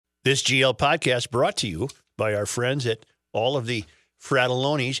This GL podcast brought to you by our friends at all of the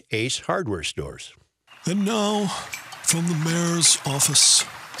Frattallone's Ace Hardware stores. And now, from the mayor's office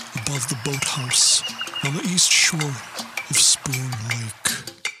above the boathouse on the east shore of Spoon Lake,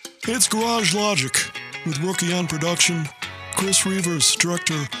 it's Garage Logic with Rookie on production, Chris Reavers,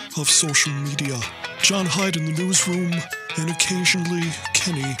 director of social media, John Hyde in the newsroom, and occasionally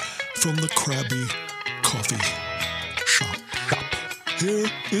Kenny from the Krabby Coffee Shop. Here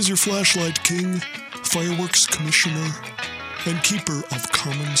is your flashlight king, fireworks commissioner, and keeper of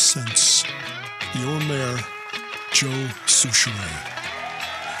common sense, your mayor, Joe Soucheray.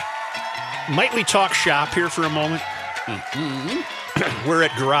 Might we talk shop here for a moment? Mm-hmm. We're at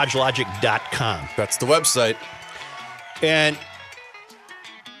GarageLogic.com. That's the website. And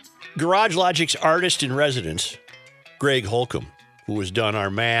Garage Logic's artist in residence, Greg Holcomb, who has done our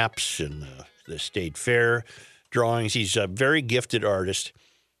maps and the State Fair drawings. He's a very gifted artist.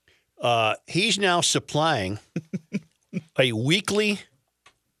 He's now supplying a weekly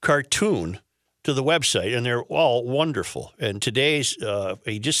cartoon to the website, and they're all wonderful. And today's,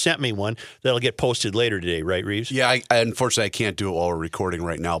 he just sent me one that'll get posted later today, right, Reeves? Yeah, unfortunately, I can't do it while we're recording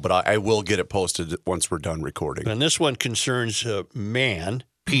right now, but I will get it posted once we're done recording. And this one concerns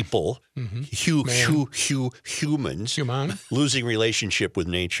people, humans, losing relationship with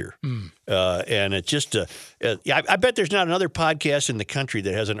nature. And it's just, I bet there's not another podcast in the country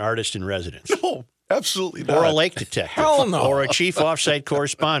that has an artist in residence. No, absolutely not. Or a lake detective. Hell no. Or a chief offsite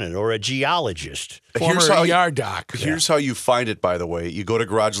correspondent. Or a geologist. Former yard doc. Here's how you find it, by the way. You go to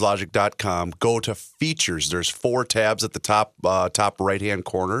GarageLogic.com, go to features. There's 4 tabs at the top right-hand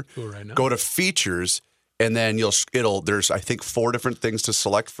corner. Go to features. And then there's, I think, 4 different things to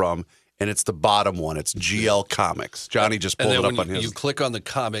select from, and it's the bottom one. It's GL Comics. Johnny just pulled it up on his. You click on the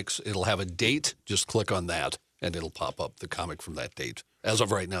comics, it'll have a date. Just click on that, and it'll pop up the comic from that date. As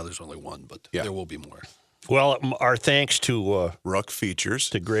of right now, there's only one, but there will be more. Well, our thanks to Rook Features.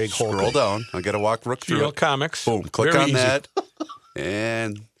 To Greg Holcomb. Scroll down. I got to walk Rook through GL Comics. Boom. Click Very on easy. that,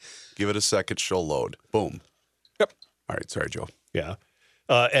 and give it a second. She'll load. Boom. Yep. All right. Sorry, Joe. Yeah.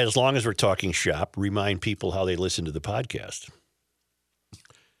 As long as we're talking shop, remind people how they listen to the podcast.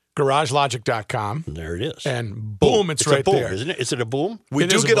 GarageLogic.com. And there it is. And boom, it's right a boom, there. Isn't it? Is it a boom? We It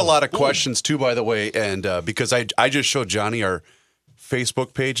do is a get a boom. lot of questions, too, by the way, and because I just showed Johnny our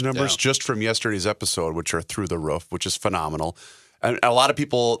Facebook page numbers just from yesterday's episode, which are through the roof, which is phenomenal. And a lot of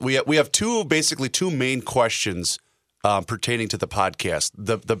people, we have two main questions pertaining to the podcast.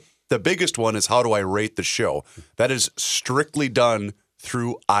 The biggest one is, how do I rate the show? That is strictly done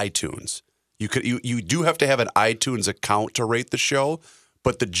through iTunes. You do have to have an iTunes account to rate the show,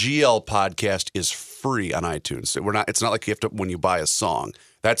 but the GL podcast is free on iTunes. It's not like you have to when you buy a song.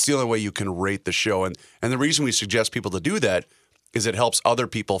 That's the only way you can rate the show. And the reason we suggest people to do that is it helps other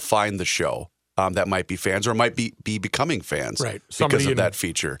people find the show that might be fans or might be becoming fans, Right. because Somebody of in that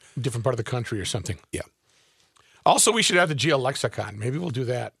feature. Different part of the country or something. Yeah. Also, we should have the GL Lexicon. Maybe we'll do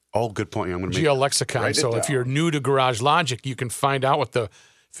that. Oh, good point. I'm going to GL Lexicon. write it So if down. you're new to Garage Logic, you can find out what the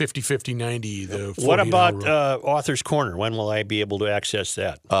 50, 50, 90, the 40. What about Author's Corner? When will I be able to access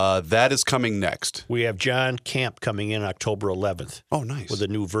that? That is coming next. We have John Camp coming in October 11th. Oh, nice. With a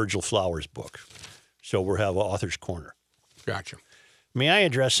new Virgil Flowers book. So we'll have Author's Corner. Gotcha. May I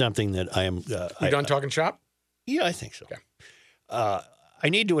address something that I am... We done talking shop? Yeah, I think so. Okay. I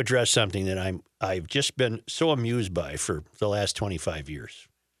need to address something that I've just been so amused by for the last 25 years.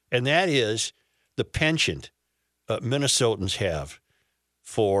 And that is the penchant Minnesotans have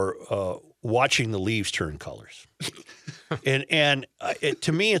for watching the leaves turn colors. and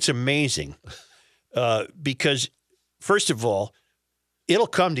to me, it's amazing because, first of all, it'll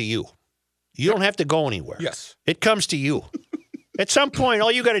come to you. You don't have to go anywhere. Yes. It comes to you. At some point,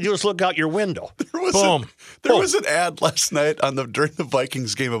 all you got to do is look out your window. There was an ad last night during the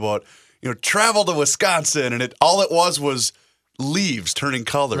Vikings game about, travel to Wisconsin, and all it was leaves turning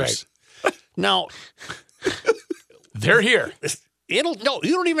colors. Right. Now, they're here. you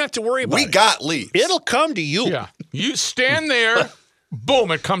don't even have to worry about it. We got leaves. It'll come to you. Yeah. You stand there,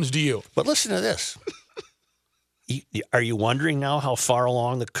 boom, it comes to you. But listen to this. Are you wondering now how far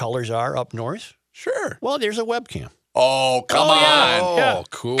along the colors are up north? Sure. Well, there's a webcam. Oh, come on. Yeah. Oh,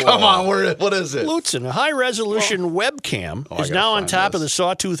 cool. Come on. What is it? Lutsen, a high-resolution webcam, is now on top of the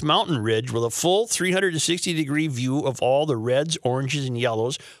Sawtooth Mountain Ridge with a full 360-degree view of all the reds, oranges, and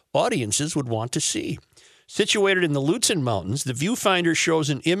yellows audiences would want to see. Situated in the Lutsen Mountains, the viewfinder shows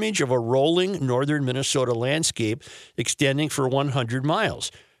an image of a rolling northern Minnesota landscape extending for 100 miles.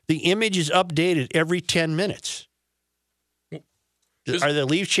 The image is updated every 10 minutes. Are the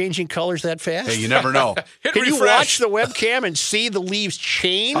leaves changing colors that fast? Hey, you never know. Hit Can you refresh. watch the webcam and see the leaves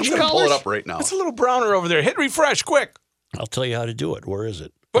change I'm going to colors? pull it up right now. It's a little browner over there. Hit refresh quick. I'll tell you how to do it. Where is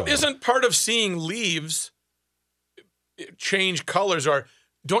it? But isn't part of seeing leaves change colors, or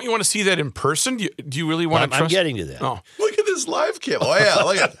don't you want to see that in person? Do you really want to I'm trust? getting to that. Oh, Look at this live cam. Oh, yeah.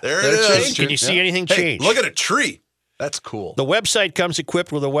 Look at there it is. Can you see anything Hey, change? look at a tree. That's cool. The website comes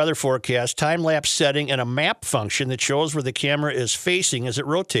equipped with a weather forecast, time-lapse setting, and a map function that shows where the camera is facing as it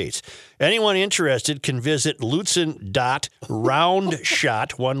rotates. Anyone interested can visit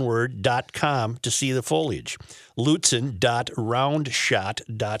lutzen.roundshot.com to see the foliage.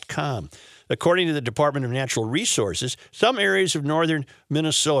 lutzen.roundshot.com. According to the Department of Natural Resources, some areas of northern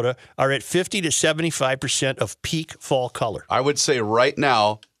Minnesota are at 50 to 75% of peak fall color. I would say right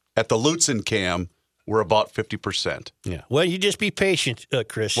now at the Lutzen cam, we're about 50%. Yeah. Well, you just be patient,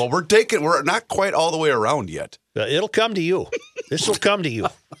 Chris. Well, we're not quite all the way around yet. It'll come to you. This will come to you.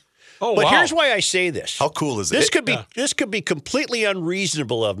 oh, But wow. here's why I say this. How cool is This it? could be completely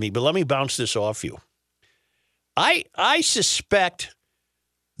unreasonable of me, but let me bounce this off you. I suspect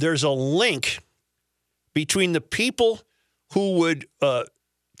there's a link between the people who would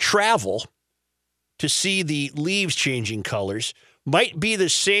travel to see the leaves changing colors might be the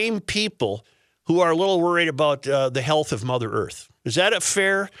same people who are a little worried about the health of Mother Earth. Is that a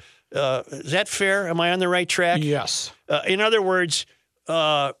fair? Is that fair? Am I on the right track? Yes. In other words,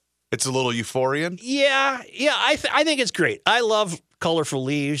 It's a little euphorian. yeah. I think it's great. I love colorful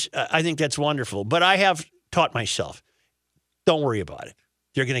leaves. I think that's wonderful. But I have taught myself, don't worry about it.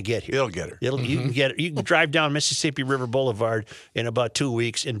 You're going to get here. It'll get her. You can get it. You can drive down Mississippi River Boulevard in about 2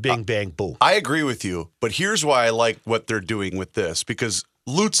 weeks, and bing, bang, boom. I agree with you, but here's why I like what they're doing with this, because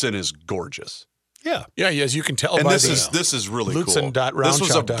Lutzen is gorgeous. Yeah. Yeah, as you can tell And by this the, is really cool. Lutzen.roundshot.com. This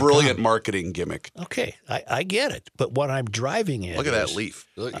was a brilliant marketing gimmick. Okay. I get it. But what I'm driving at Look at that is- leaf.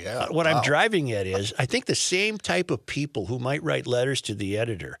 Yeah. What I'm driving at is, I think the same type of people who might write letters to the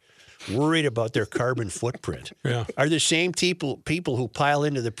editor, worried about their carbon footprint, Yeah. are the same people who pile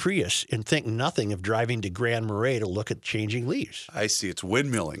into the Prius and think nothing of driving to Grand Marais to look at changing leaves. I see. It's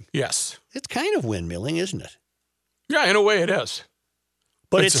windmilling. Yes. It's kind of windmilling, isn't it? Yeah, in a way it is.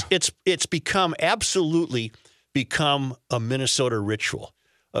 But It's it's absolutely become a Minnesota ritual.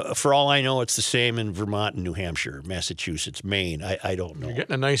 For all I know, it's the same in Vermont and New Hampshire, Massachusetts, Maine. I don't know. You're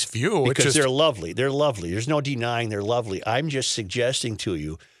getting a nice view. Because they're lovely. They're lovely. There's no denying they're lovely. I'm just suggesting to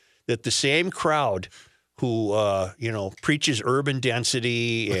you that the same crowd who preaches urban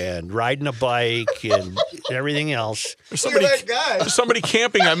density and riding a bike and everything else. There's somebody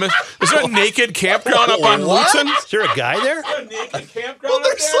camping. Is there a naked campground up on Lutzen? Is there a guy there? A naked campground Well, up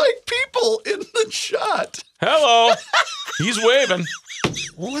there's there? like people in the shot. Hello. He's waving.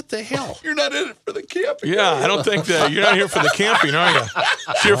 What the hell? You're not in it for the camping. Yeah, I don't think that you're not here for the camping, are you?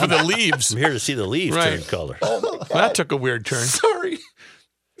 You're here for the leaves. I'm here to see the leaves Right. turn color. That took a weird turn. Sorry.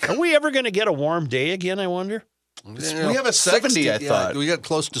 Are we ever going to get a warm day again, I wonder? We have a 70, I thought. We got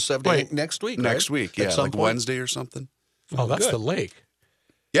close to 70 Wait. next week. Next right? week, yeah, At some like point. Wednesday or something. Oh, that's the lake.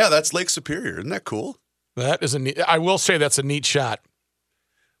 Yeah, that's Lake Superior. Isn't that cool? That is a neat. I will say that's a neat shot.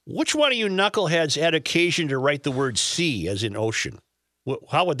 Which one of you knuckleheads had occasion to write the word sea as in ocean?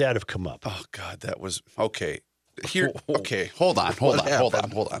 How would that have come up? Oh God, that was okay. Here, okay, hold on.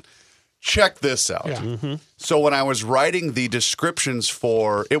 Check this out. Yeah. So when I was writing the descriptions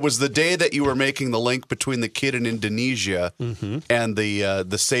for, it was the day that you were making the link between the kid in Indonesia and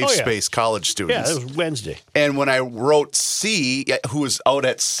the Safe Oh, yeah. Space college Yeah, students. it was Wednesday. And when I wrote C, who was out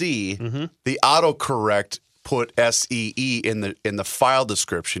at sea, the autocorrect put SEE in the file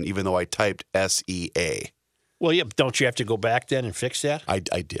description, even though I typed SEA. Well, yeah, don't you have to go back then and fix that? I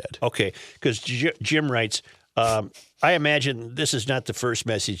did. Okay, because Jim writes, I imagine this is not the first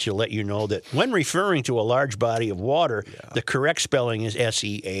message to let you know that when referring to a large body of water, the correct spelling is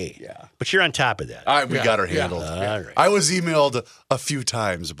SEA. Yeah. But you're on top of that. All right, we got her handled. All right. I was emailed a few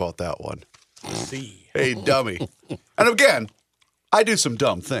times about that one. Hey, dummy. And again, I do some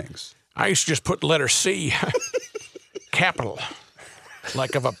dumb things. I used to just put letter C, capital,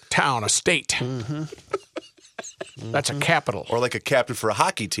 like of a town, a state. That's a capital. Or like a captain for a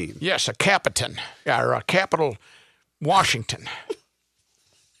hockey team. Yes, a capitan. Yeah, or a capital, Washington.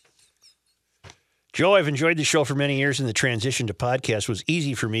 Joe, I've enjoyed the show for many years, and the transition to podcast was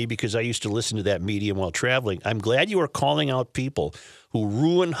easy for me because I used to listen to that medium while traveling. I'm glad you are calling out people who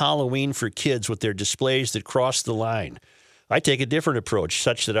ruin Halloween for kids with their displays that cross the line. I take a different approach,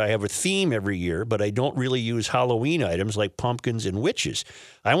 such that I have a theme every year, but I don't really use Halloween items like pumpkins and witches.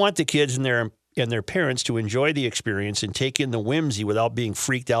 I want the kids and their parents to enjoy the experience and take in the whimsy without being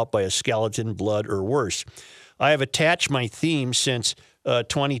freaked out by a skeleton, blood, or worse. I have attached my themes since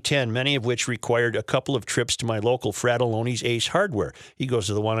 2010, many of which required a couple of trips to my local Fratelloni's Ace Hardware. He goes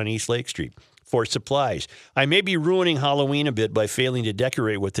to the one on East Lake Street. For supplies. I may be ruining Halloween a bit by failing to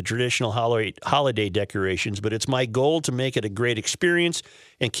decorate with the traditional holiday decorations, but it's my goal to make it a great experience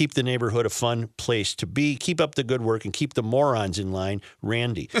and keep the neighborhood a fun place to be. Keep up the good work and keep the morons in line,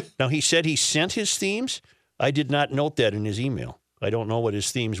 Randy. Now, he said he sent his themes. I did not note that in his email. I don't know what his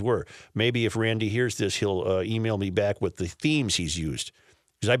themes were. Maybe if Randy hears this, he'll email me back with the themes he's used.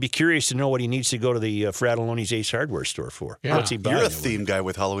 Because I'd be curious to know what he needs to go to the Fratelloni's Ace Hardware store for. Yeah. What's he buying? You're a theme guy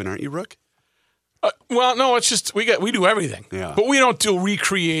with Halloween, aren't you, Rook? Well, no, it's just we do everything. Yeah. But we don't do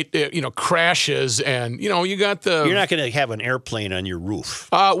recreate, crashes and you got the. You're not going to have an airplane on your roof.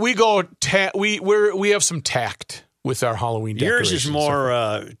 We go. We have some tact with our Halloween Yours decorations. is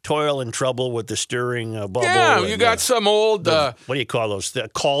more toil and trouble with the stirring bubble. Yeah, and you got some old. what do you call those? The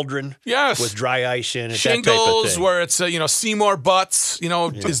cauldron. Yes. With dry ice in it. That type of Shingles thing. where it's Seymour Butts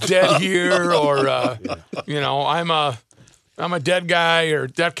is dead here or I'm a dead guy or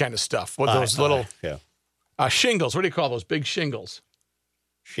that kind of stuff. With those little shingles. What do you call those big shingles?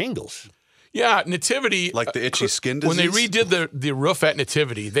 Shingles. Yeah, Nativity. Like the itchy skin disease? When they redid the roof at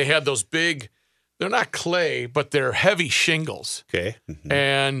Nativity, they had those big. They're not clay, but they're heavy shingles. Okay.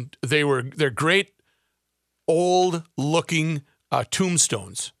 And they're great old looking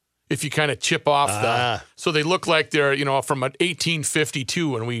tombstones. If you kind of chip off them, so they look like they're from an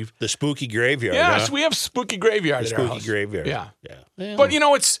 1852, and the spooky graveyard. Yes, huh? we have spooky graveyard. The at our spooky house. graveyard. Yeah. Well, But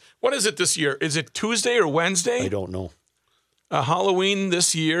it's what is it this year? Is it Tuesday or Wednesday? I don't know. Halloween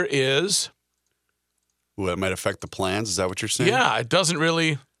this year is. Ooh, that might affect the plans. Is that what you're saying? Yeah, it doesn't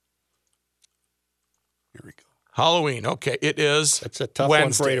really. Here we go. Halloween. Okay, it is. That's a tough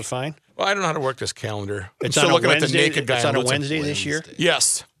Wednesday. one for you to find. Well, I don't know how to work this calendar. It's I'm still on a looking Wednesday. at the naked guy. It's on a what's it- Wednesday this year.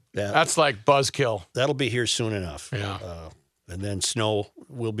 Yes. Yeah. That's like buzzkill. That'll be here soon enough. Yeah. And then snow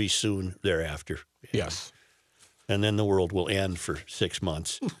will be soon thereafter. Yes. And then the world will end for 6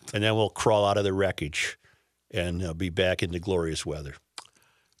 months. And then we'll crawl out of the wreckage and be back into glorious weather.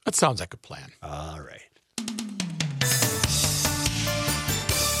 That sounds like a plan. All right.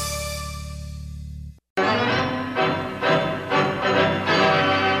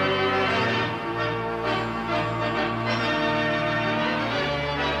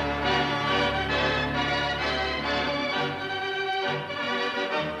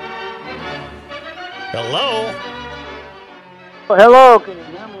 Hello. Well, hello, can you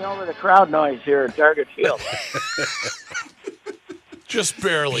hear me over the crowd noise here at Target Field? Just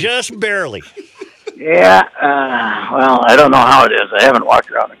barely. Just barely. Yeah, well, I don't know how it is. I haven't walked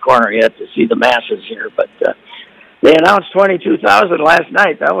around the corner yet to see the masses here, but they announced 22,000 last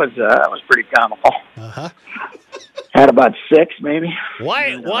night. That was pretty comical. Uh-huh. Had about 6, maybe.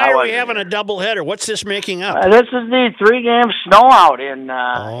 Why are we having a doubleheader? What's this making up? This is the 3-game snow out in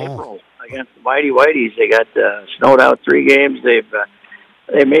April against the Mighty Whiteys. They got snowed out 3 games. They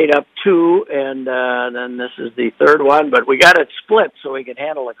made up 2, and then this is the 3rd one. But we got it split so we can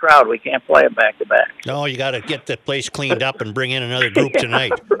handle the crowd. We can't play them back to back. No, you got to get the place cleaned up and bring in another group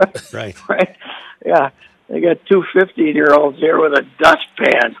tonight. Right. Right. Yeah. They got 2 15-year-olds here with a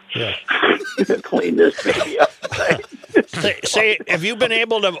dustpan to clean this baby up. Say, have you been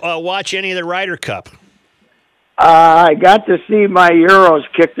able to watch any of the Ryder Cup? I got to see my Euros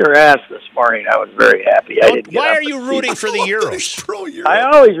kick their ass this morning. I was very happy. Why are you rooting for the Euros? I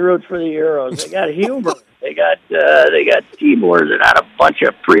always root for the Euros. They got humor. They got teamwork. They're not a bunch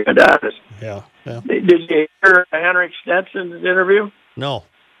of prima donnas. Yeah. Did you hear Henrik Stenson's interview? No.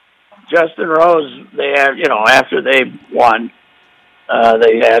 Justin Rose, they have, after they won,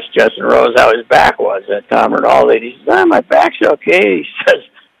 they asked Justin Rose how his back was at Tom Rinaldi. He says, my back's okay. He says,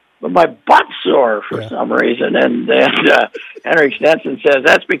 but my butt's sore for some reason. And Henrik Stenson says,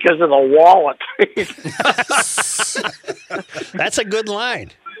 that's because of the wallet. That's a good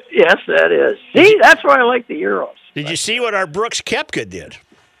line. Yes, that is. See, that's why I like the Euros. Did you see what our Brooks Koepka did?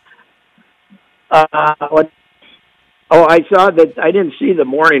 I saw that. I didn't see the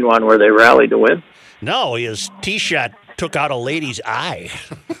morning one where they rallied to win. No, his tee shot took out a lady's eye.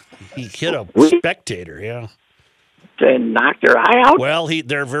 He hit a spectator, yeah. They knocked her eye out? Well,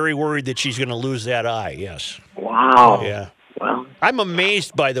 they're very worried that she's going to lose that eye, yes. Wow. Yeah. Well, I'm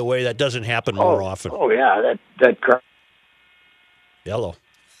amazed, by the way, that doesn't happen more often. Oh, yeah, that crowd. Yellow.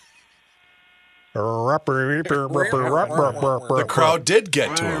 The The crowd did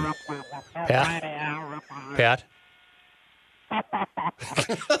get to him. Pat?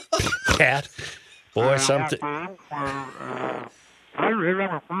 Pat? Boy, something.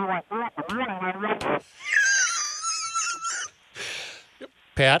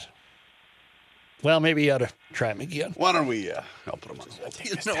 Pat? Well, maybe you ought to try him again. Why don't we? I'll put him on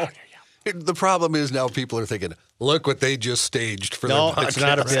hold. The problem is now people are thinking, look what they just staged for No, their podcast. it's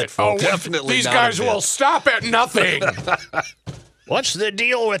not a bit, Oh, folks. Definitely These not guys a bit. will stop at nothing. What's the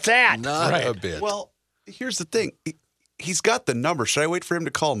deal with that? Not Right. a bit. Well, here's the thing. He's got the number. Should I wait for him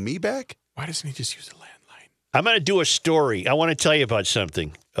to call me back? Why doesn't he just use a landline? I'm going to do a story. I want to tell you about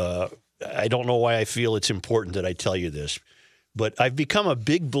something. I don't know why I feel it's important that I tell you this, but I've become a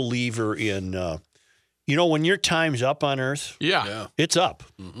big believer in, when your time's up on Earth, Yeah. it's up.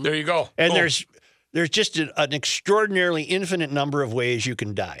 There you go. And Boom. there's just an extraordinarily infinite number of ways you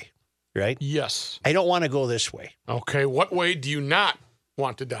can die, right? Yes. I don't want to go this way. Okay. What way do you not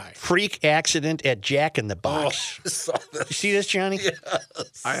want to die? Freak accident at Jack in the Box. You see this, Johnny?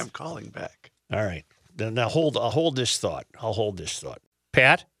 I am calling back. All right. Now I'll hold this thought.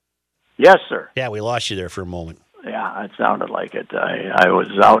 Pat? Yes, sir. Yeah, we lost you there for a moment. Yeah, it sounded like it. I was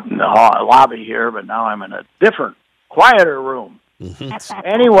out in the lobby here, but now I'm in a different, quieter room.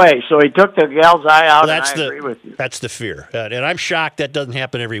 Anyway, so he took the gal's eye out, Well, and I agree with you. That's the fear. And I'm shocked that doesn't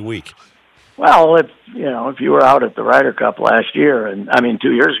happen every week. Well, if you were out at the Ryder Cup last year,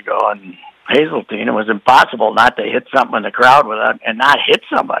 2 years ago in Hazeltine, it was impossible not to hit something in the crowd and not hit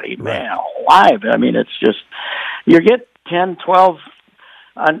somebody. Man, alive. It's just, you get 10, 12,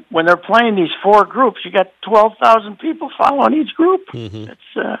 when they're playing these four groups, you got 12,000 people following each group. Mm-hmm.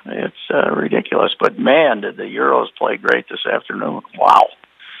 It's ridiculous. But man, did the Euros play great this afternoon. Wow.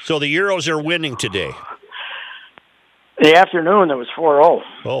 So the Euros are winning today. The afternoon, it was 4-0.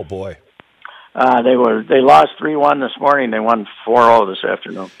 Oh, boy. They lost 3-1 this morning. They won 4-0 this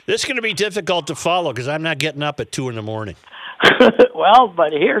afternoon. This is going to be difficult to follow because I'm not getting up at 2 in the morning. Well,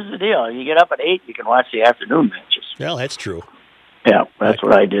 but here's the deal. You get up at 8, you can watch the afternoon matches. Well, that's true. Yeah, that's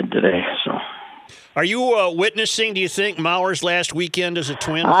what I did today. So, Are you witnessing, do you think, Mauer's last weekend as a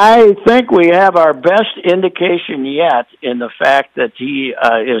Twin? I think we have our best indication yet in the fact that he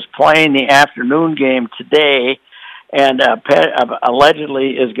is playing the afternoon game today and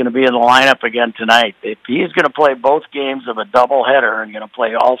allegedly is going to be in the lineup again tonight. If he is going to play both games of a doubleheader and going to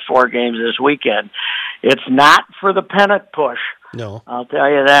play all 4 games this weekend, it's not for the pennant push. No. I'll tell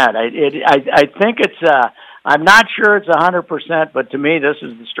you that. I think it's. I'm not sure it's 100%, but to me, this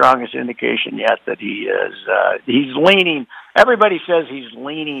is the strongest indication yet that he is. He's leaning. Everybody says he's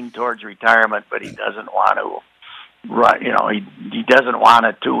leaning towards retirement, but he doesn't want to. Right, he doesn't want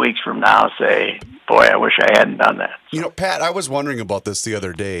to 2 weeks from now say, "Boy, I wish I hadn't done that." Pat, I was wondering about this the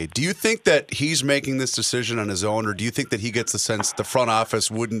other day. Do you think that he's making this decision on his own, or do you think that he gets the sense the front office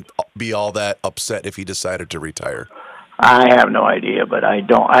wouldn't be all that upset if he decided to retire? I have no idea, but I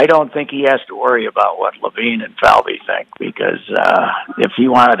don't think he has to worry about what Levine and Falvey think, because if he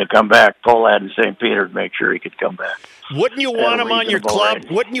wanted to come back, Pohlad and St. Peter would make sure he could come back. Wouldn't you want him on your club?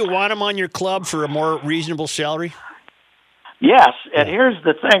 Rate. Wouldn't you want him on your club for a more reasonable salary? Yes, and here's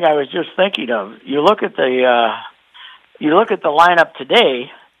the thing I was just thinking of. You look at the lineup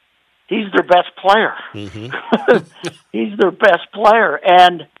today. He's their best player. Mm-hmm. He's their best player,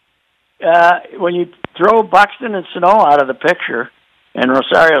 and when you throw Buxton and Sano out of the picture, and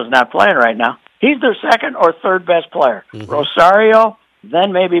Rosario's not playing right now, he's their second or third best player. Mm-hmm. Rosario,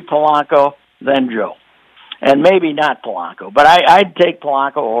 then maybe Polanco, then Joe. And maybe not Polanco, but I'd take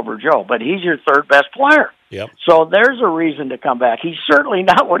Polanco over Joe, but he's your third best player. Yep. So there's a reason to come back. He's certainly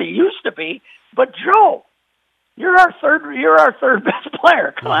not what he used to be, but Joe, you're our third best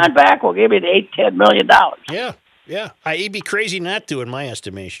player. Come on back. We'll give you the $8-10 million. Yeah. He'd be crazy not to, in my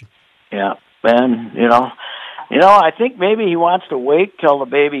estimation. Yeah, and I think maybe he wants to wait till the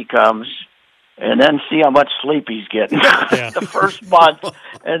baby comes, and then see how much sleep he's getting the first month,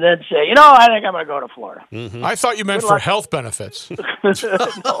 and then say, I think I'm going to go to Florida. Mm-hmm. I thought you meant for health benefits. No.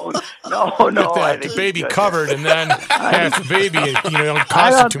 Get the baby covered, and then have the baby, don't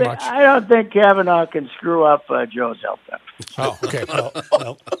cost it too much. I don't think Kavanaugh can screw up Joe's health benefits. Oh, okay.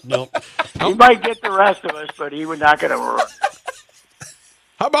 No. He might get the rest of us, but he was not going to.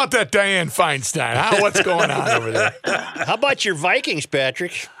 How about that Dianne Feinstein? What's going on over there? How about your Vikings,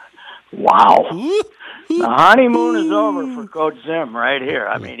 Patrick? Wow. The honeymoon is over for Coach Zim right here.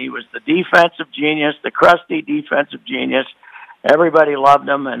 I mean, he was the defensive genius, the crusty defensive genius. Everybody loved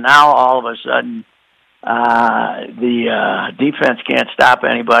him, and now all of a sudden the defense can't stop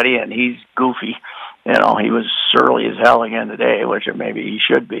anybody, and he's goofy. He was surly as hell again today, which maybe he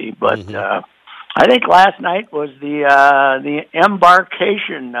should be, but I think last night was the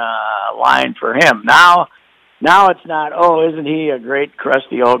embarkation line for him. Now it's not, isn't he a great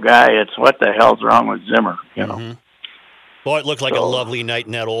crusty old guy? It's what the hell's wrong with Zimmer, Mm-hmm. Boy, it looked like a lovely night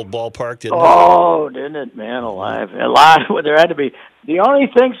in that old ballpark, didn't it? Oh, didn't it, man? Alive. There had to be. The only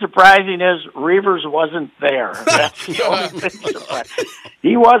thing surprising is Reavers wasn't there. That's the only thing surprising.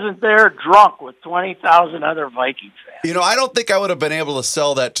 He wasn't there drunk with 20,000 other Vikings fans. I don't think I would have been able to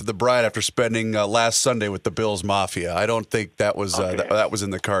sell that to the bride after spending last Sunday with the Bills Mafia. I don't think that was that was in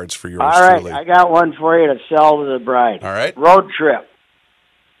the cards for yours. All right, truly. I got one for you to sell to the bride. All right. Road trip.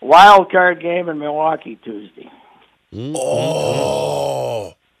 Wild card game in Milwaukee Tuesday.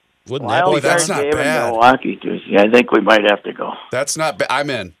 Oh. Wouldn't that be that's Wild not card game bad. in Milwaukee Tuesday. I think we might have to go. That's not bad. I'm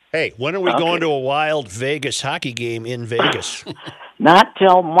in. Hey, when are we going to a Wild Vegas hockey game in Vegas? Not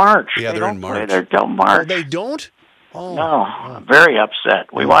till March. Yeah, they they're don't in play March. there till Oh, March. they don't? Oh, No, I'm very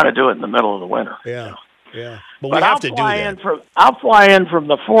upset. We want to do it in the middle of the winter. yeah. But we But have I'll to do fly that. I'll fly in from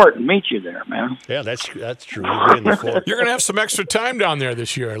the fort and meet you there, man. Yeah, that's true. We'll be in the fort. You're going to have some extra time down there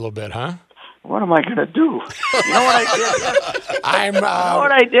this year a little bit, huh? What am I going to do? You know what I did? I'm.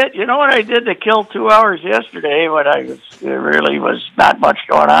 You know what I did to kill 2 hours yesterday when there really was not much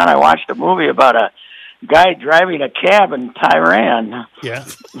going on? I watched a movie about a guy driving a cab in Tehran. Yeah.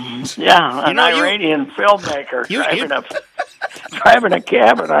 Yeah, an Iranian filmmaker driving a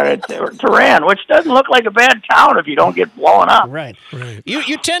cab in Tehran, which doesn't look like a bad town if you don't get blown up. Right.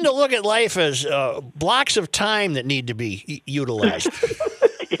 You tend to look at life as blocks of time that need to be utilized.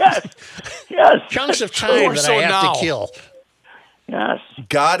 Yes. Chunks of time that I have to kill. Yes.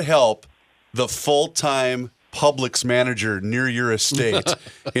 God help the full-time Publix manager near your estate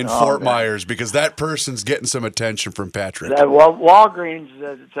in Fort Myers, because that person's getting some attention from Patrick. That Walgreens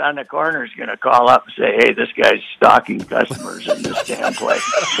that's on the corner is going to call up and say, "Hey, this guy's stalking customers in this damn place."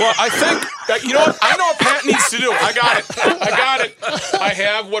 Well, I think you know what? I know what Pat needs to do. I got it. I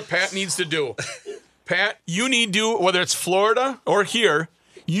have what Pat needs to do. Pat, you need to, whether it's Florida or here,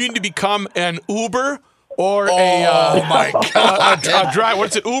 you need to become an Uber or a drive.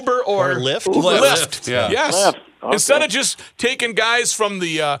 What's it? Uber or Lyft? Lyft. Yeah. Yes. Lyft. Okay. Instead of just taking guys from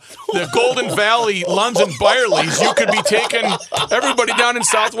the Golden Valley, Lunds and Byerly's, you could be taking everybody down in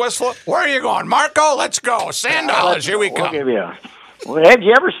Southwest Florida. Where are you going, Marco? Let's go. $10. Here we We'll come. give you. Well, have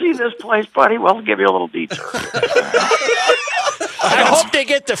you ever seen this place, buddy? We'll give you a little detour. I hope they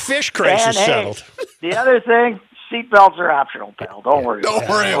get the fish crisis And, hey, settled. The other thing, seatbelts are optional, pal. Don't worry. Don't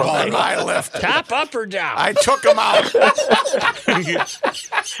worry about it. I left. Top up or down? I took them out. There's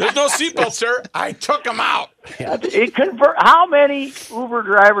no seatbelt, sir. I took them out. How many Uber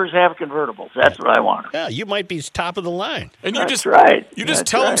drivers have convertibles? That's what I want. Yeah, you might be top of the line. And you That's just right. You just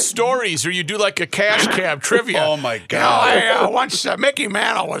That's tell them right. stories, or you do like a cash cab trivia. Oh, my God. You know, once Mickey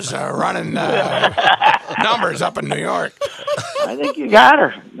Mantle was running numbers up in New York. I think you got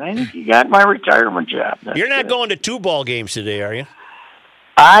her. I think you got my retirement job. That's You're not good. going to 2 ball games today, are you?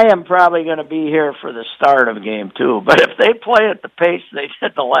 I am probably going to be here for the start of game 2, but if they play at the pace they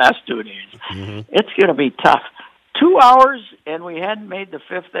did the last 2 days, it's going to be tough. 2 hours, and we hadn't made the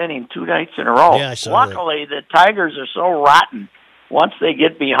 5th inning 2 nights in a row. Yeah, I saw Luckily, the Tigers are so rotten. Once they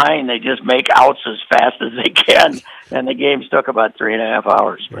get behind, they just make outs as fast as they can, and the games took about 3.5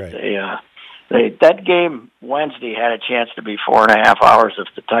 hours. But that game Wednesday had a chance to be 4.5 hours if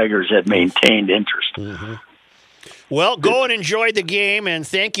the Tigers had maintained interest. Well, go and enjoy the game, and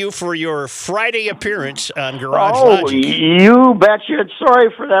thank you for your Friday appearance on Garage Oh, Logic. you betcha.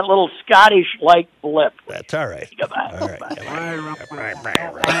 Sorry for that little Scottish-like blip. That's all right. All right.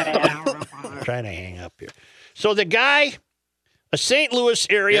 I'm trying to hang up here. So the guy, a St. Louis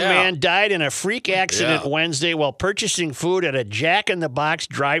area man, died in a freak accident Wednesday while purchasing food at a Jack in the Box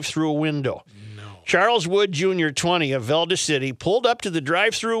drive-through window. Charles Wood Jr., 20, of Velda City, pulled up to the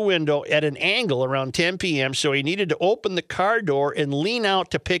drive-through window at an angle around 10 p.m., so he needed to open the car door and lean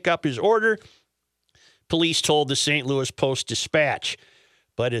out to pick up his order, police told the St. Louis Post-Dispatch.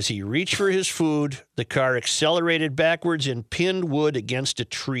 But as he reached for his food, the car accelerated backwards and pinned Wood against a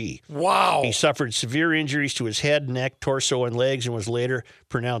tree. Wow. He suffered severe injuries to his head, neck, torso, and legs and was later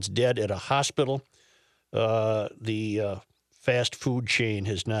pronounced dead at a hospital. The fast food chain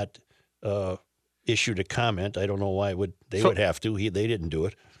has not issued a comment. I don't know why they would have to. They didn't do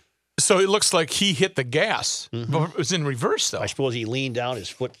it. So it looks like he hit the gas, but it was in reverse, though. I suppose he leaned down, his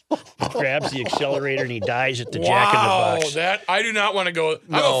foot grabs the accelerator, and he dies at the Jack in the Box. That I do not want to go.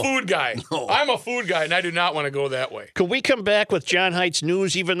 I'm a food guy. I'm a food guy, and I do not want to go that way. Could we come back with John Heights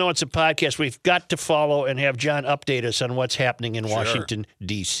News? Even though it's a podcast, we've got to follow and have John update us on what's happening in Washington,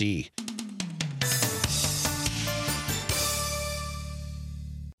 D.C.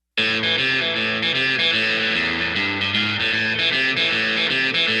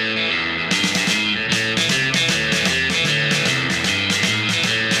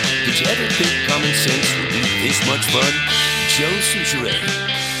 Did you ever think common sense would be this much fun? Joe Souchere.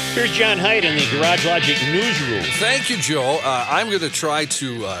 Here's John Hyde in the Garage Logic newsroom. Thank you, Joe. I'm going to try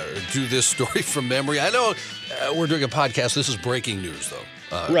to do this story from memory. I know we're doing a podcast. This is breaking news,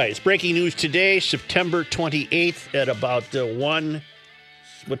 though. Right. It's breaking news today, September 28th at about 1.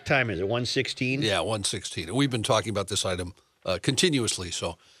 What time is it? 1:16? Yeah, 1:16. We've been talking about this item continuously.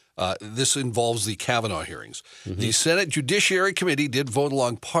 So this involves the Kavanaugh hearings. The Senate Judiciary Committee did vote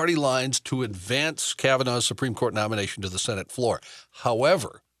along party lines to advance Kavanaugh's Supreme Court nomination to the Senate floor.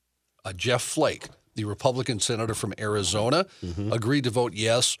 However, Jeff Flake, the Republican senator from Arizona, agreed to vote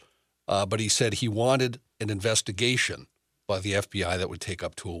yes, but he said he wanted an investigation by the FBI that would take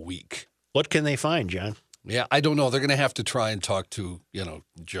up to a week. What can they find, John? Yeah, I don't know. They're going to have to try and talk to,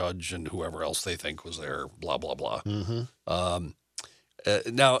 judge and whoever else they think was there, blah, blah, blah.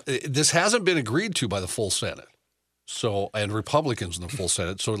 Now, this hasn't been agreed to by the full Senate. And Republicans in the full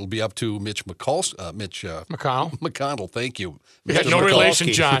Senate. So it'll be up to Mitch McConnell. McConnell, thank you. Yeah, no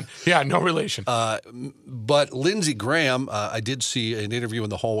relation, John. Yeah, no relation. But Lindsey Graham, I did see an interview in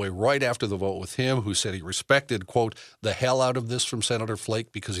the hallway right after the vote with him, who said he respected, quote, the hell out of this from Senator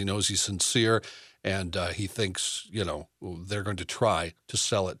Flake because he knows he's sincere. And he thinks, they're going to try to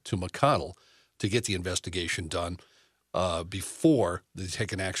sell it to McConnell to get the investigation done before they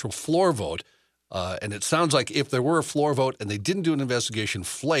take an actual floor vote. And it sounds like if there were a floor vote and they didn't do an investigation,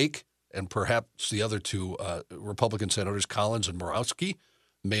 Flake and perhaps the other two Republican senators, Collins and Borowski,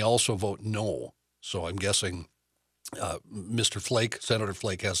 may also vote no. So I'm guessing Mr. Flake, Senator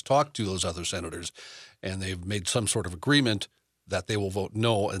Flake, has talked to those other senators, and they've made some sort of agreement that they will vote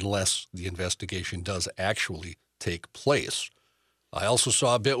no unless the investigation does actually take place. I also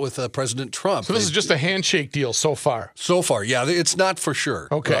saw a bit with President Trump. So this is just a handshake deal so far? So far, yeah. It's not for sure.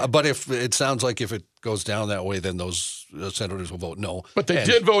 Okay. But if it sounds like if it goes down that way, then those senators will vote no. But they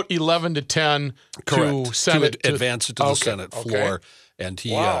did vote 11-10 to Senate. To advance it to the Senate floor. Okay.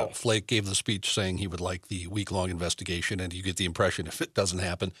 And Flake gave the speech saying he would like the week-long investigation, and you get the impression if it doesn't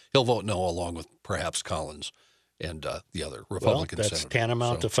happen, he'll vote no along with perhaps Collins and the other Republican that's senators.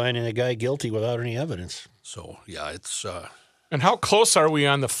 Tantamount to finding a guy guilty without any evidence. So, yeah, it's... and how close are we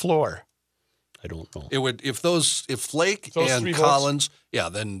on the floor? I don't know. It would if Flake and Collins,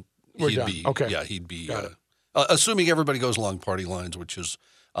 then he'd be okay. Yeah, he'd be assuming everybody goes along party lines, which is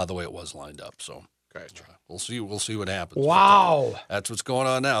the way it was lined up. So we'll see what happens. Wow, that's what's going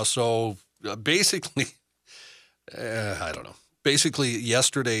on now. So basically, I don't know. Basically,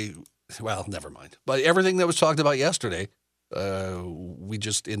 yesterday. Well, never mind. But everything that was talked about yesterday, we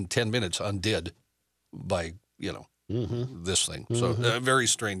just in 10 minutes undid by this thing. So a very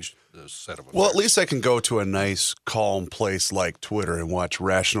strange set of affairs. Well, at least I can go to a nice, calm place like Twitter and watch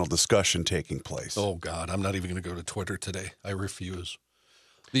rational discussion taking place. Oh, God. I'm not even going to go to Twitter today. I refuse.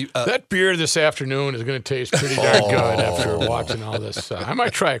 That beer this afternoon is going to taste pretty darn good after watching all this. I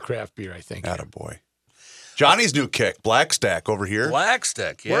might try a craft beer, I think. Attaboy. Johnny's new kick, Black Stack over here. Black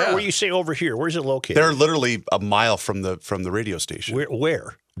Stack, yeah. Where you say over here? Where's it located? They're literally a mile from the radio station.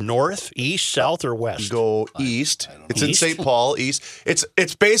 Where? North, east, south, or west? Go east. It's East? in St. Paul, east.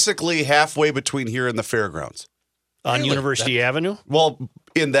 It's basically halfway between here and the fairgrounds. On University Avenue? Well,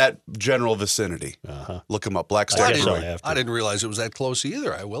 in that general vicinity. Look them up, Black Stack Brewing. I didn't realize it was that close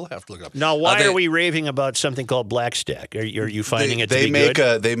either. I will have to look it up. Now, why are we raving about something called Black Stack? Are you finding it to be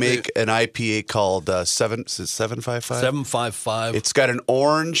good? They make an IPA called 755? 755. It's got an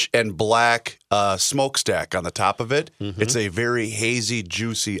orange and black smokestack on the top of it. It's a very hazy,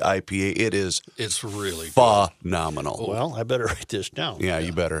 juicy IPA. It's really phenomenal. Well, I better write this down. Yeah,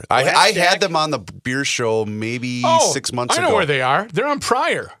 you better. I had them on the beer show maybe 6 months ago. I know where they are. They're on Pryor.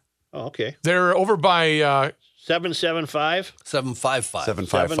 Oh, okay. They're over by 775? 755.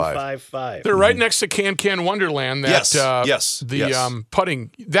 755. They're right next to Can Wonderland. The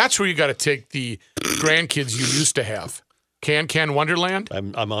putting. That's where you got to take the grandkids you used to have. Can Wonderland.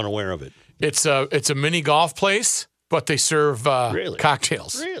 I'm unaware of it. It's a mini golf place, but they serve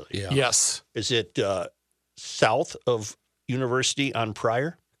cocktails. Really? Yeah. Yes. Is it south of University on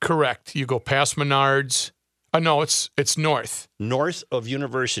Pryor? Correct. You go past Menards. No, it's north. North of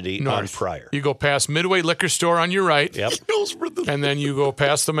University on Pryor. You go past Midway Liquor Store on your right. Yep. And then you go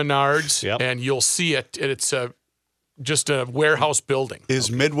past the Menards, Yep. and you'll see it. It's just a warehouse building.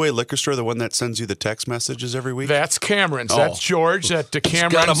 Is Midway Liquor Store the one that sends you the text messages every week? That's Cameron's. Oh. That's George. At the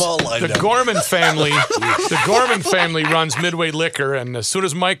Cameron's. got 'em all lined The up. Gorman family. The Gorman family runs Midway Liquor, and as soon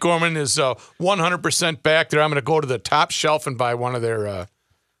as Mike Gorman is 100% back there, I'm going to go to the top shelf and buy one of their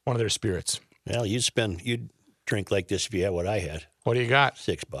spirits. Well, you'd drink like this if you had what I had. What do you got?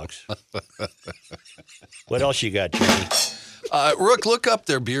 $6. What else you got, Johnny? Rook, look up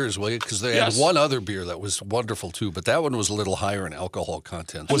their beers, will you? Because they Yes. had one other beer that was wonderful too, but that one was a little higher in alcohol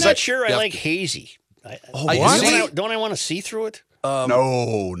content. I'm not sure I like hazy. what? Don't I want to see through it?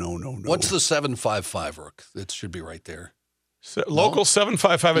 No. What's the 755, Rook? It should be right there. Local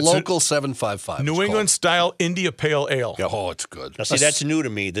 755. It's Local 755. New England style India Pale Ale. Oh, it's good. Now, see, that's new to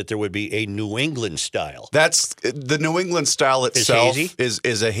me that there would be a New England style. That's the New England style itself hazy?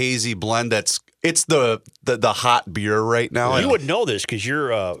 is a hazy blend. It's the hot beer right now. You would know this because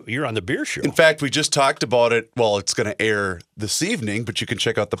you're on the beer show. In fact, we just talked about it. Well, it's going to air this evening, but you can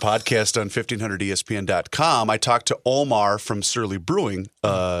check out the podcast on 1500ESPN.com. I talked to Omar from Surly Brewing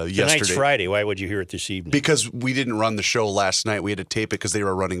Tonight's yesterday. Friday. Why would you hear it this evening? Because we didn't run the show last night. We had to tape it because they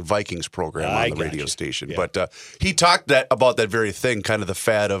were running Vikings program I on the radio gotcha. station. Yeah. But he talked about that very thing, kind of the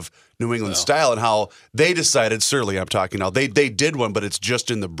fad of New England style and how they decided, Surly I'm talking now, they did one, but it's just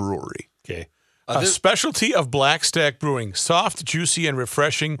in the brewery. Okay. A specialty of Black Stack Brewing. Soft, juicy, and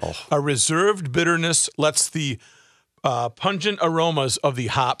refreshing. A reserved bitterness lets the pungent aromas of the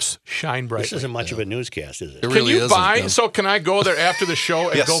hops shine brightly. This isn't much of a newscast, is it? It Can really you isn't, buy? no. So can I go there after the show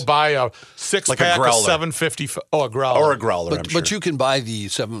and Yes. go buy a 6-pack Like a of growler. 750? Oh, a growler. Or a growler, I'm sure. But you can buy the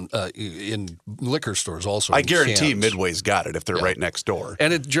in liquor stores also. I in guarantee cans. Midway's got it if they're right next door.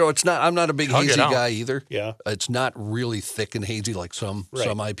 And Joe, it's not. I'm not a big Hug it hazy out. guy either. Yeah. It's not really thick and hazy like some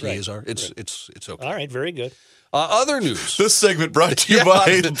IPAs right, are. It's okay. All right, very good. Other news. This segment brought to you Yeah,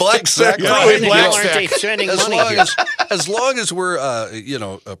 by Black Stack exactly. Brewing. Yeah, Black Why aren't they Stack. spending As money long here? as long as we're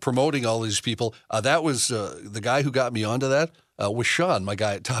promoting all these people, that was the guy who got me onto that was Sean, my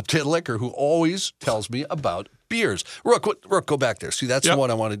guy at Top 10 Liquor, who always tells me about beers. Rook, go back there. See, that's the Yep.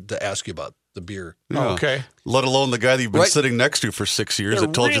 one I wanted to ask you about, the beer. Oh, okay. Let alone the guy that you've been Right. sitting next to for 6 years There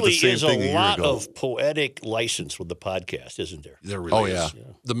that told really you the same is thing a a year lot ago. of poetic license with the podcast, isn't there? There really Oh, is.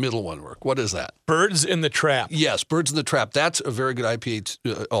 The middle one, Rook. What is that? Birds in the Trap. Yes, Birds in the Trap. That's a very good IPA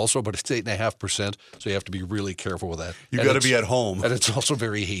also, but it's 8.5%, so you have to be really careful with that. You And got to it's- be at home. And it's also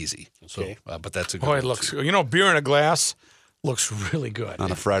very hazy. So, Okay. but that's a good Boy, one, it looks. too. Beer in a glass looks really good. On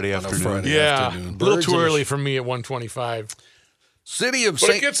a Friday On a afternoon. Friday Yeah, afternoon. a little Birds too in the- early for me at 125. City of But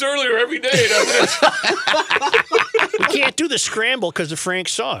it St. gets earlier every day, doesn't it? You can't do the scramble because of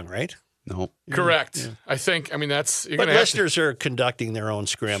Frank's song, right? No. Correct. I think. I mean, that's you're But gonna have to. listeners are conducting their own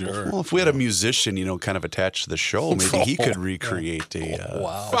scramble. Well, if we had a musician, kind of attached to the show, maybe he could recreate a.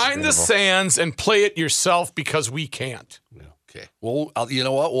 Wow. Find the sands and play it yourself because we can't. Okay. Well, you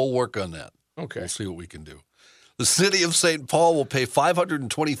know what? We'll work on that. Okay. We'll see what we can do. The city of St. Paul will pay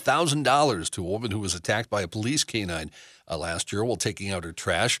 $520,000 to a woman who was attacked by a police canine last year while taking out her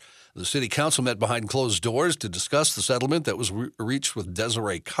trash. The city council met behind closed doors to discuss the settlement that was reached with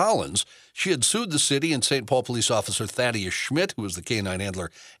Desiree Collins. She had sued the city and St. Paul police officer Thaddeus Schmidt, who was the canine handler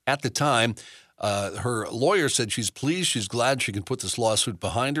at the time. Her lawyer said she's pleased, she's glad she can put this lawsuit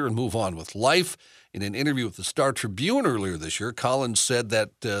behind her and move on with life. In an interview with the Star Tribune earlier this year, Collins said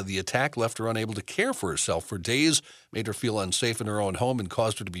that the attack left her unable to care for herself for days, made her feel unsafe in her own home, and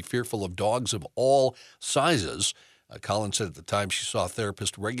caused her to be fearful of dogs of all sizes. Collins said at the time she saw a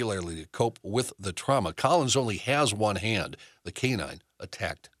therapist regularly to cope with the trauma. Collins only has one hand. The canine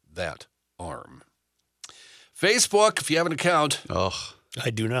attacked that arm. Facebook, if you have an account, Oh, I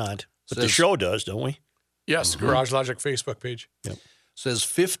do not. But the Says- show does, don't we? Yes, Garage Logic Facebook page. says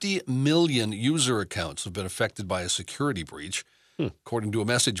 50 million user accounts have been affected by a security breach. According to a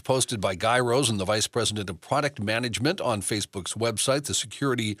message posted by Guy Rosen, the vice president of product management on Facebook's website, the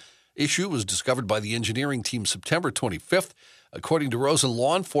security issue was discovered by the engineering team September 25th. According to Rosen,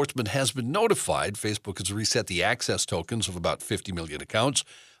 law enforcement has been notified. Facebook has reset the access tokens of about 50 million accounts.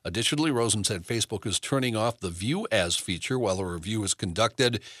 Additionally, Rosen said Facebook is turning off the View As feature while a review is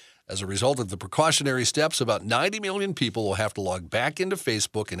conducted. As a result of the precautionary steps, about 90 million people will have to log back into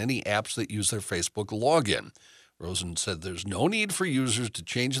Facebook and any apps that use their Facebook login. Rosen said there's no need for users to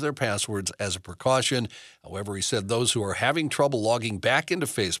change their passwords as a precaution. However, he said those who are having trouble logging back into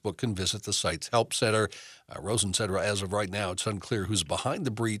Facebook can visit the site's help center. Rosen said as of right now, it's unclear who's behind the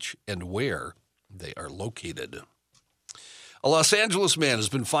breach and where they are located. A Los Angeles man has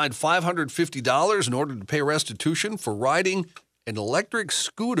been fined $550 in order to pay restitution for riding an electric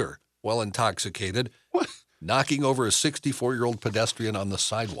scooter while intoxicated, knocking over a 64-year-old pedestrian on the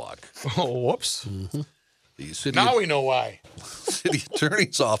sidewalk. Oh, whoops. The city Now we know why. City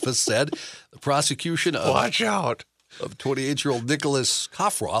Attorney's Office said the prosecution of watch out. 28-year-old Nicholas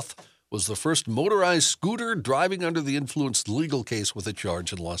Koffroth was the first motorized scooter driving under the influence legal case with a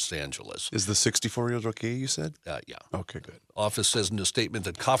charge in Los Angeles. Is the 64-year-old okay, you said? Yeah. Okay, good. Office says in a statement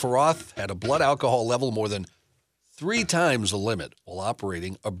that Koffroth had a blood alcohol level more than 3 times the limit while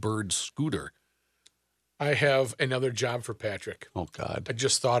operating a Bird scooter. I have another job for Patrick. Oh, God. I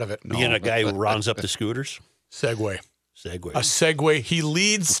just thought of it. Being a guy who rounds up the scooters. Segway. Segway. A Segway. He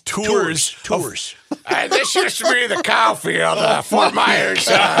leads tours. Tours. This used to be the cow field, Fort Myers.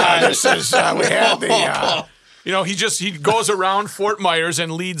 This is, we had the, he goes around Fort Myers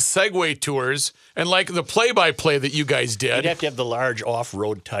and leads Segway tours. And like the play-by-play that you guys did. You'd have to have the large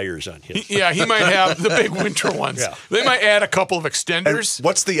off-road tires on his. He might have the big winter ones. Yeah. They might add a couple of extenders. And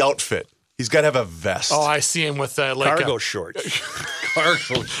what's the outfit? He's got to have a vest. Oh, I see him with cargo shorts.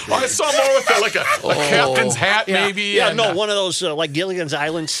 Cargo shorts. I saw more with a captain's hat, maybe. Yeah, and, one of those like Gilligan's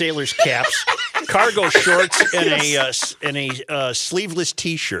Island sailor's caps, cargo shorts, and a sleeveless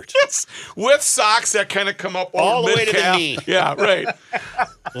T-shirt. With socks that kind of come up all the way to the mid-calf. knee. Yeah, right.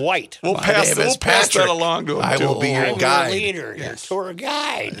 White. We'll pass that along to him. I will be your guide. Leader, your tour I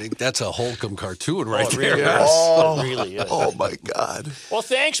guide. think that's a Holcomb cartoon right It there. really is. Oh. It really is. Oh, my God. Well,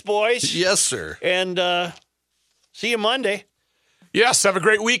 thanks, boys. Yes, sir. And see you Monday. Yes, have a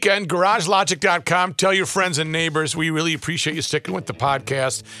great weekend. GarageLogic.com. Tell your friends and neighbors. We really appreciate you sticking with the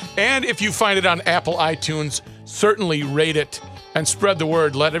podcast. And if you find it on Apple iTunes, certainly rate it and spread the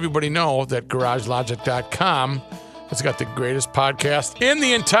word. Let everybody know that GarageLogic.com has got the greatest podcast in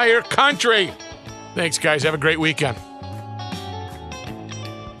the entire country. Thanks, guys. Have a great weekend.